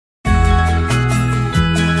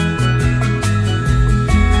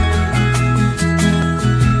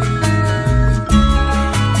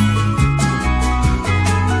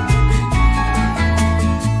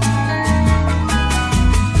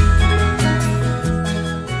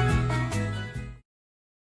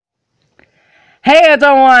Hey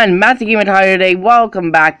everyone, Master Gamer Tyler today.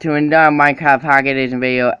 Welcome back to another Minecraft Pocket Edition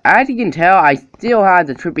video. As you can tell, I still have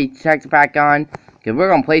the trippy texture pack on, because we're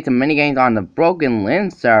going to play some minigames on the Broken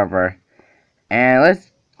Lens server. And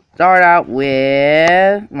let's start out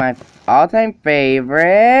with my all-time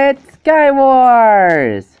favorite,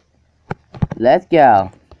 Skywars. Let's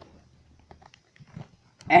go.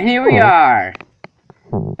 And here we are.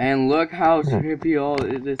 And look how trippy all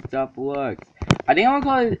this stuff looks. I think I'll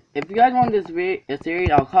call it, if you guys want this series,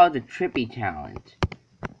 I'll call it the Trippy Challenge.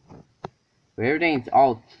 Where everything's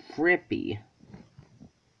all trippy.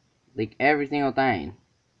 Like every single thing.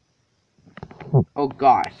 Oh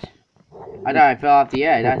gosh. I thought I fell off the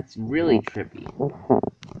edge. That's really trippy.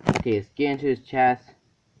 Okay, let's get into his chest.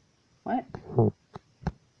 What?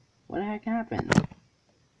 What the heck happened?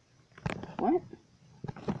 What?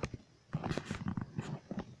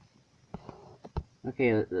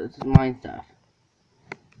 Okay, let's mine stuff.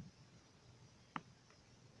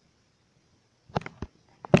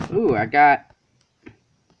 Ooh, I got...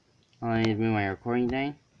 Oh, I need to move my recording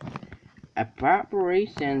thing. A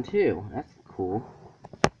preparation too. That's cool.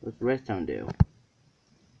 What's the redstone do?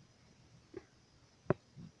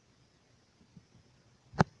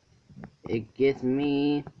 It gets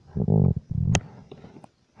me...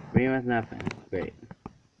 pretty much nothing. Great.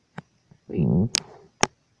 Wait.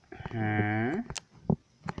 Huh?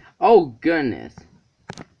 Oh, goodness.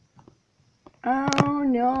 Oh,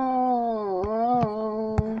 no.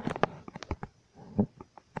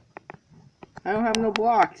 I don't have no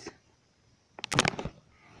blocks.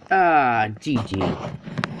 Ah, GG.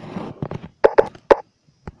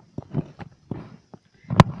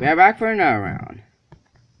 We're back for another round.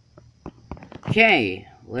 Okay,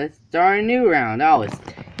 let's start a new round. That was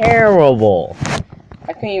terrible.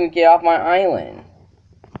 I couldn't even get off my island.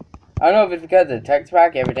 I don't know if it's because of the text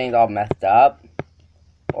pack, everything's all messed up,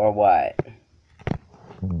 or what.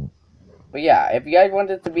 But yeah, if you guys want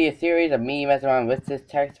this to be a series of me messing around with this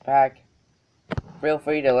text pack, feel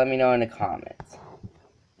free to let me know in the comments.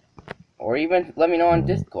 Or even let me know on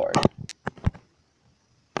Discord.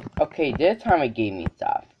 Okay, this time it gave me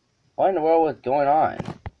stuff. What in the world was going on?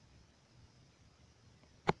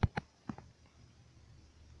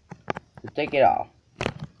 Let's take it off.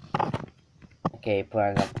 Okay,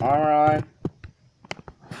 put some armor on.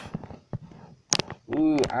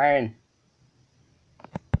 Ooh, iron.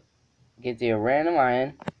 Get you a random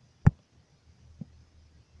iron.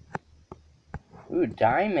 Ooh,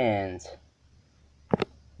 diamonds.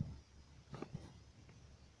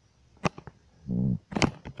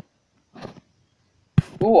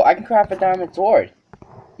 Ooh, I can craft a diamond sword.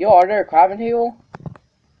 Yo, are there a crafting table?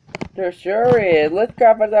 There sure is. Let's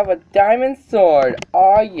craft myself a diamond sword.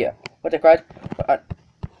 Oh yeah. What the crap?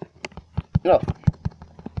 No.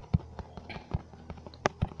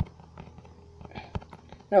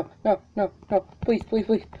 No, no, no, no. Please, please,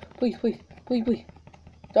 please. Please, please, please, please.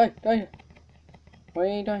 Die, die. Why are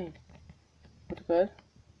you dying? What the god?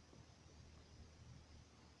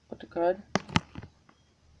 What the god?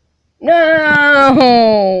 No!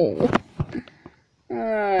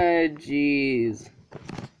 Ah, jeez.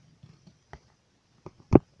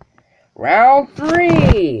 Round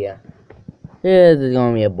 3! This is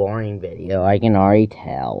gonna be a boring video, I can already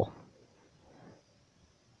tell.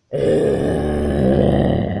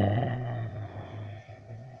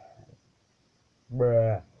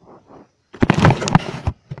 Bruh.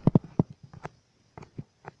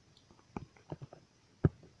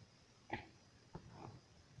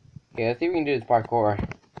 Okay, let's see if we can do this parkour.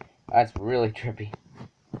 That's really trippy.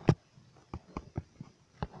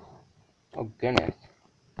 Oh goodness.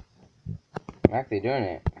 I'm actually doing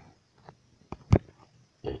it.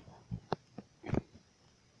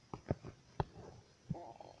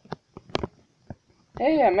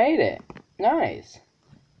 Hey, I made it. Nice.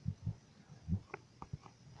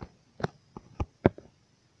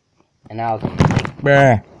 And now it's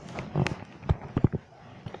bruh.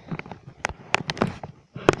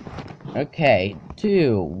 Okay,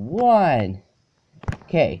 2, 1.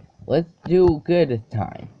 Okay, let's do good this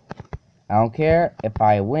time. I don't care if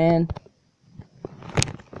I win.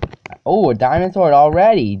 Oh, a diamond sword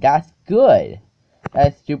already. That's good.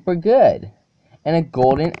 That's super good. And a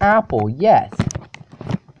golden apple, yes.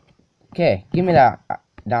 Okay, give me that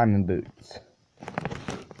diamond boots.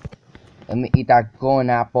 Let me eat that golden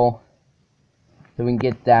apple so we can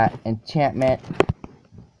get that enchantment.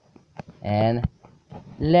 And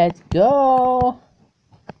let's go.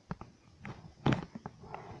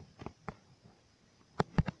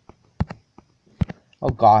 Oh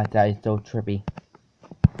god, that is so trippy.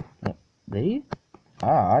 Did he?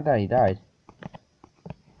 Ah, I thought he died.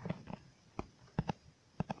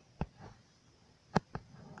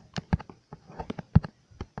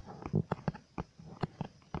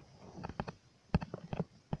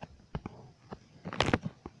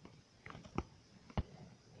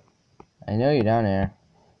 I know you're down there.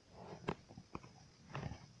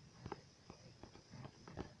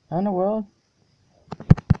 How in the world?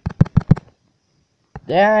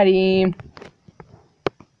 Daddy!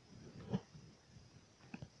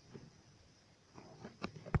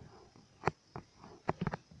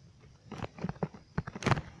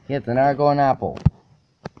 Get the narco and apple.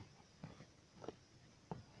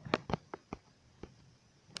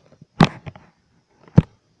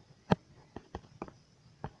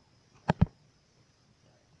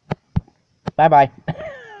 Bye-bye.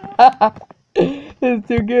 It's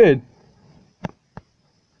too good.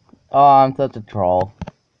 Oh, I'm such a troll.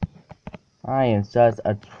 I am such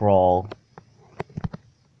a troll.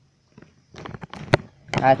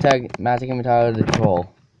 Hashtag Magic Inventory the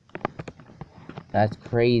troll. That's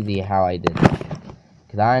crazy how I did that.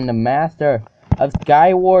 Because I'm the master of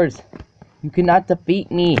Skywars. You cannot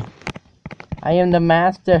defeat me. I am the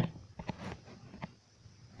master.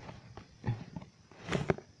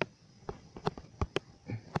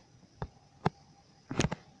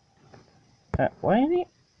 What is it?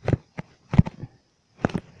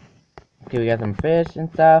 Okay, we got some fish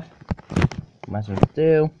and stuff. Mushroom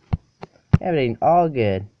stew. Everything's all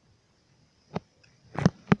good.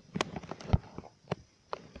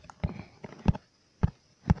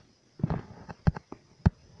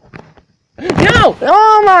 No!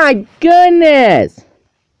 Oh my goodness!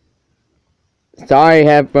 Sorry,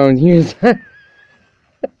 headphones user.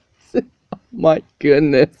 Oh my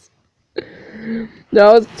goodness.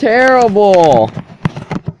 That was terrible.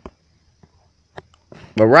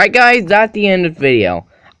 But right guys, that's the end of the video.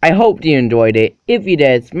 I hope you enjoyed it. If you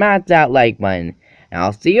did, smash that like button. And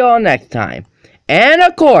I'll see you all next time. And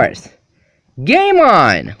of course, game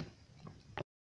on!